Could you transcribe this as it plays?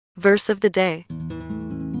Verse of the day,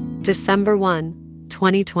 December 1,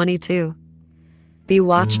 2022. Be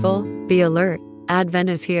watchful, be alert. Advent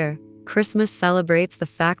is here. Christmas celebrates the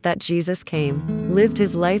fact that Jesus came, lived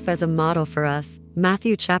his life as a model for us.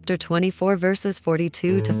 Matthew chapter 24 verses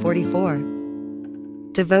 42 to 44.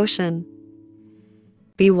 Devotion.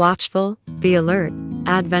 Be watchful, be alert.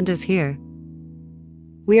 Advent is here.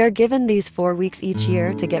 We are given these 4 weeks each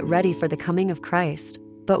year to get ready for the coming of Christ.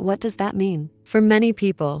 But what does that mean? For many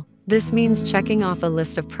people, this means checking off a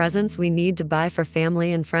list of presents we need to buy for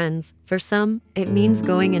family and friends. For some, it means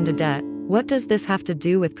going into debt. What does this have to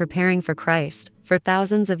do with preparing for Christ? For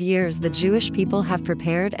thousands of years, the Jewish people have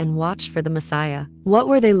prepared and watched for the Messiah. What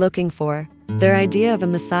were they looking for? Their idea of a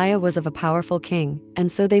Messiah was of a powerful king,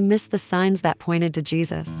 and so they missed the signs that pointed to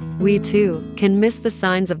Jesus. We too can miss the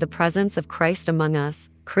signs of the presence of Christ among us.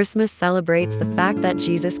 Christmas celebrates the fact that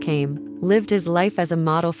Jesus came, lived his life as a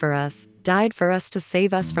model for us, died for us to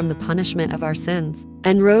save us from the punishment of our sins,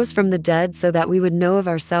 and rose from the dead so that we would know of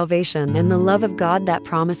our salvation and the love of God that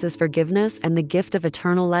promises forgiveness and the gift of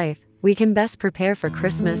eternal life. We can best prepare for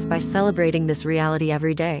Christmas by celebrating this reality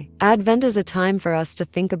every day. Advent is a time for us to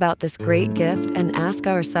think about this great gift and ask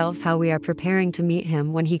ourselves how we are preparing to meet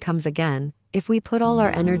him when he comes again. If we put all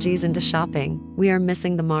our energies into shopping, we are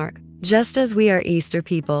missing the mark. Just as we are Easter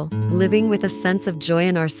people, living with a sense of joy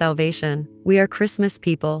in our salvation, we are Christmas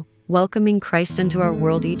people, welcoming Christ into our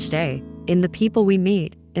world each day, in the people we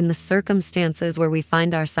meet, in the circumstances where we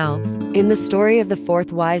find ourselves. In the story of the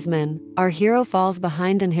fourth wise man, our hero falls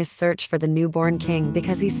behind in his search for the newborn king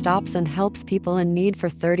because he stops and helps people in need for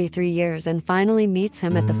 33 years and finally meets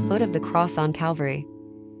him at the foot of the cross on Calvary.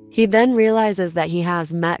 He then realizes that he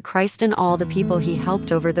has met Christ in all the people he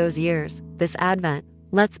helped over those years. This Advent,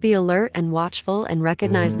 let's be alert and watchful and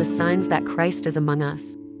recognize the signs that Christ is among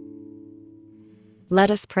us. Let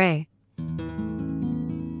us pray.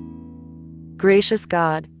 Gracious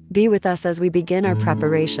God, be with us as we begin our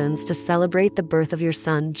preparations to celebrate the birth of your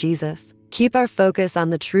Son, Jesus. Keep our focus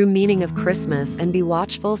on the true meaning of Christmas and be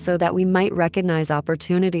watchful so that we might recognize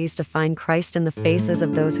opportunities to find Christ in the faces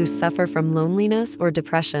of those who suffer from loneliness or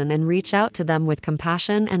depression and reach out to them with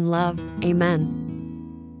compassion and love. Amen.